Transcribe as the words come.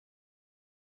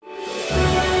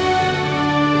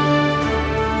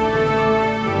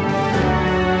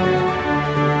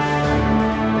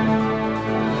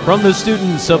From the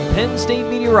students of Penn State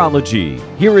Meteorology,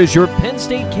 here is your Penn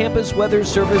State Campus Weather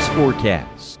Service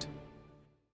forecast.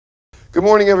 Good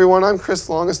morning, everyone. I'm Chris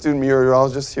Long, a student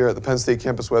meteorologist here at the Penn State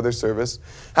Campus Weather Service.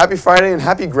 Happy Friday and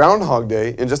happy Groundhog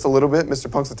Day. In just a little bit, Mr.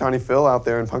 Punxsutawney Phil out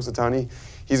there in Punxsutawney,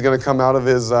 he's going to come out of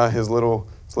his little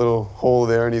hole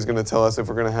there, and he's going to tell us if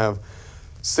we're going to have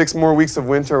 6 more weeks of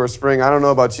winter or spring. I don't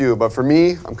know about you, but for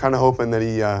me, I'm kind of hoping that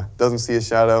he doesn't see a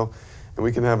shadow and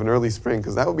we can have an early spring,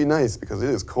 because that would be nice because it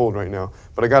is cold right now.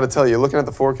 But I got to tell you, looking at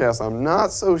the forecast, I'm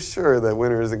not so sure that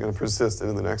winter isn't going to persist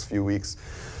into the next few weeks.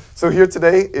 So here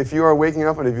today, if you are waking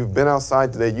up and if you've been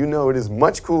outside today, you know it is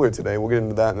much cooler today. We'll get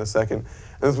into that in a second.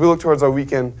 And as we look towards our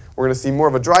weekend, we're going to see more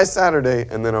of a dry Saturday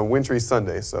and then a wintry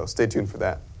Sunday, so stay tuned for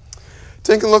that.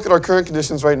 Taking a look at our current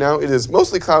conditions right now, it is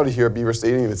mostly cloudy here at Beaver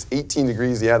Stadium. It's 18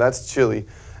 degrees. Yeah, that's chilly.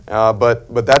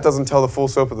 But that doesn't tell the full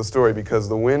scope of the story, because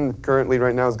the wind currently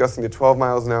right now is gusting to 12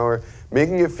 miles an hour,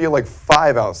 making it feel like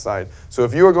 5 outside. So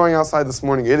if you are going outside this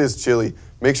morning, it is chilly.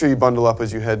 Make sure you bundle up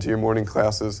as you head to your morning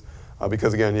classes,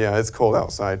 because again, yeah, it's cold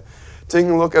outside.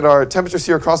 Taking a look at our temperatures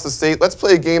here across the state, let's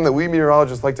play a game that we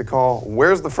meteorologists like to call,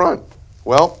 Where's the Front?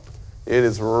 Well, it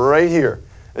is right here.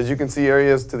 As you can see,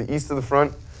 areas to the east of the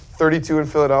front, 32 in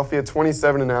Philadelphia,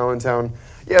 27 in Allentown.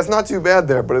 Yeah, it's not too bad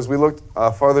there, but as we look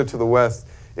farther to the west,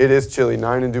 it is chilly.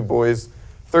 9 in Du Bois,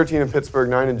 13 in Pittsburgh,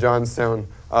 9 in Johnstown.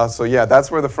 So yeah,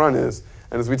 that's where the front is.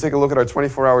 And as we take a look at our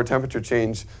 24-hour temperature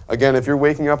change, again, if you're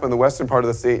waking up in the western part of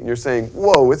the state and you're saying,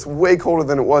 whoa, it's way colder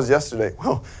than it was yesterday.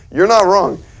 Well, you're not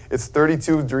wrong. It's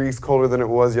 32 degrees colder than it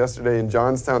was yesterday in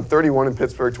Johnstown, 31 in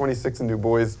Pittsburgh, 26 in Du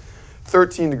Bois,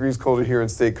 13 degrees colder here in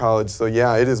State College. So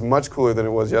yeah, it is much cooler than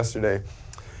it was yesterday.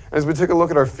 And as we take a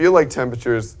look at our feel-like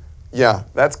temperatures, yeah,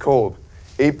 that's cold.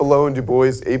 8 below in Du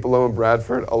Bois, 8 below in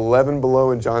Bradford, 11 below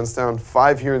in Johnstown,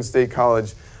 5 here in State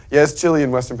College. Yeah, it's chilly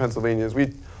in western Pennsylvania. As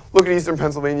we look at eastern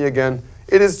Pennsylvania again,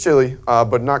 it is chilly,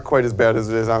 but not quite as bad as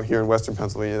it is out here in western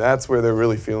Pennsylvania. That's where they're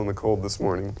really feeling the cold this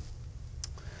morning.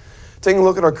 Taking a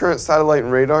look at our current satellite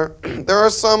and radar, there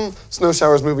are some snow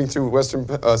showers moving through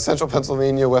central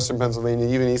Pennsylvania, western Pennsylvania,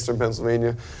 even eastern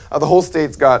Pennsylvania. The whole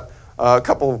state's got a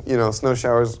couple, snow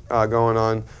showers going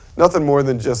on. Nothing more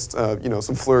than just,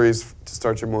 some flurries to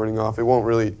start your morning off. It won't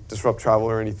really disrupt travel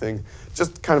or anything.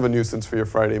 Just kind of a nuisance for your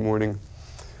Friday morning.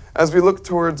 As we look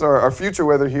towards our future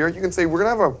weather here, you can say we're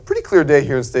going to have a pretty clear day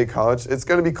here in State College. It's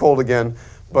going to be cold again,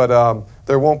 but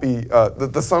there won't be,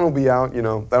 the sun will be out,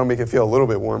 that'll make it feel a little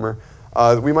bit warmer.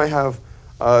 We might have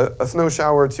a snow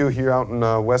shower or two here out in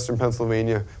western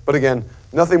Pennsylvania, but again,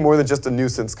 nothing more than just a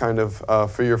nuisance kind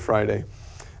of for your Friday.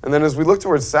 And then as we look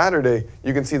towards Saturday,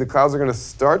 you can see the clouds are going to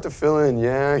start to fill in.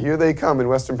 Yeah, here they come in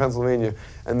western Pennsylvania.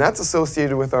 And that's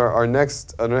associated with our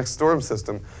next storm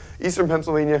system. Eastern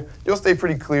Pennsylvania, you'll stay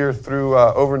pretty clear through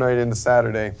overnight into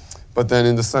Saturday. But then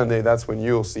into Sunday, that's when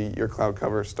you'll see your cloud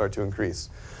cover start to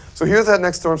increase. So here's that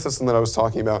next storm system that I was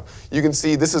talking about. You can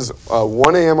see this is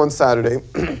 1 a.m. on Saturday.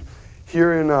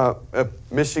 Here in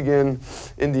Michigan,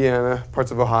 Indiana, parts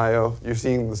of Ohio, you're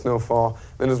seeing the snowfall.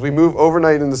 Then as we move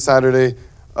overnight into Saturday,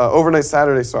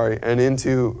 and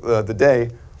into the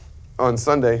day on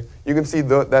Sunday, you can see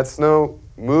that snow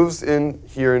moves in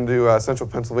here into central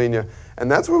Pennsylvania,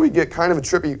 and that's where we get kind of a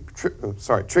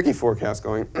tricky forecast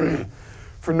going.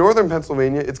 For northern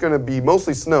Pennsylvania, it's going to be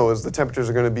mostly snow, as the temperatures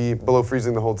are going to be below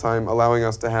freezing the whole time, allowing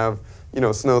us to have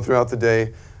snow throughout the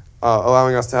day,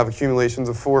 allowing us to have accumulations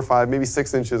of 4 or 5, maybe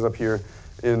 6 inches up here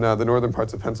in the northern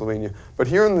parts of Pennsylvania. But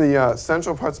here in the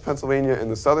central parts of Pennsylvania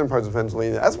and the southern parts of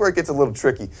Pennsylvania, that's where it gets a little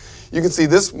tricky. You can see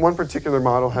this one particular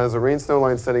model has a rain-snow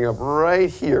line setting up right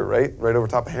here, right over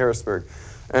top of Harrisburg.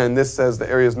 And this says the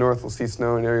areas north will see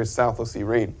snow and areas south will see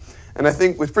rain. And I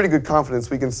think with pretty good confidence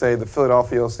we can say that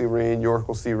Philadelphia will see rain, York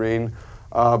will see rain.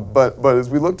 But as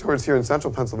we look towards here in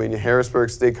central Pennsylvania, Harrisburg,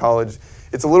 State College,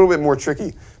 it's a little bit more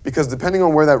tricky, because depending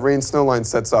on where that rain-snow line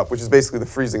sets up, which is basically the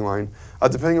freezing line,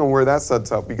 depending on where that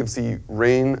sets up, we can see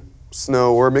rain,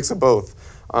 snow, or a mix of both,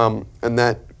 and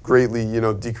that greatly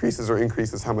decreases or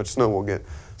increases how much snow we'll get.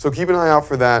 So keep an eye out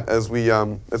for that as we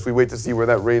wait to see where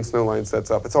that rain-snow line sets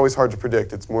up. It's always hard to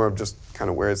predict. It's more of just kind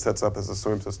of where it sets up as the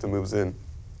storm system moves in.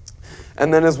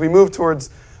 And then as we move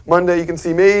towards Monday, you can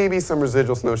see maybe some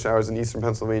residual snow showers in eastern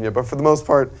Pennsylvania, but for the most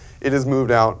part, it has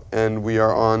moved out, and we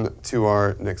are on to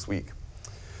our next week.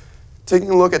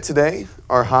 Taking a look at today,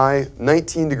 our high,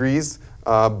 19 degrees,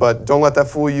 but don't let that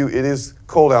fool you. It is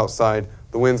cold outside.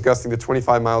 The winds gusting to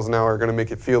 25 miles an hour are going to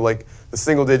make it feel like the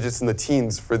single digits and the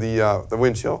teens for the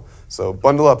wind chill. So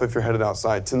bundle up if you're headed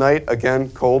outside. Tonight,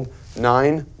 again, cold,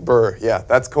 9, brr. Yeah,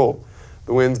 that's cold.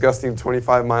 The winds gusting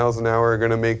 25 miles an hour are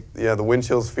going to make the wind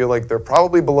chills feel like they're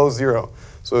probably below zero.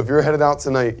 So if you're headed out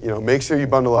tonight, make sure you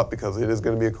bundle up because it is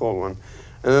going to be a cold one.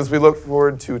 And as we look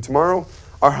forward to tomorrow,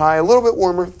 our high a little bit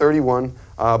warmer, 31,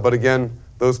 but again,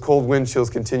 those cold wind chills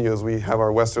continue as we have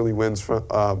our westerly winds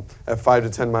at 5 to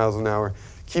 10 miles an hour,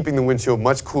 keeping the wind chill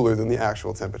much cooler than the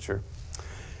actual temperature.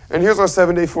 And here's our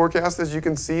 7-day forecast. As you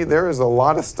can see, there is a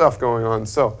lot of stuff going on.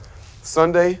 So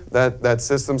Sunday, that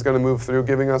system's going to move through,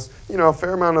 giving us a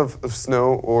fair amount of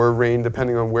snow or rain,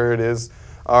 depending on where it is.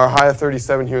 Our high of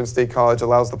 37 here in State College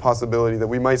allows the possibility that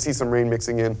we might see some rain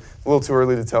mixing in. A little too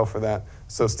early to tell for that,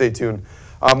 so stay tuned.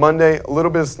 Monday, a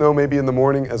little bit of snow maybe in the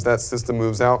morning as that system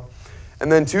moves out.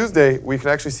 And then Tuesday, we could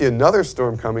actually see another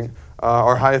storm coming,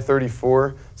 our high of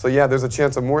 34. So yeah, there's a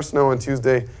chance of more snow on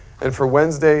Tuesday. And for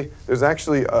Wednesday, there's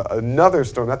actually another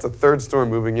storm. That's a third storm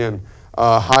moving in,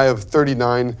 high of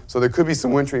 39. So there could be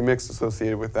some wintry mix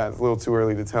associated with that. It's a little too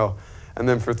early to tell. And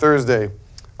then for Thursday,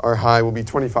 our high will be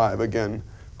 25, again,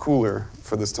 cooler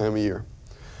for this time of year.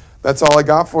 That's all I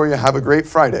got for you. Have a great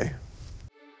Friday.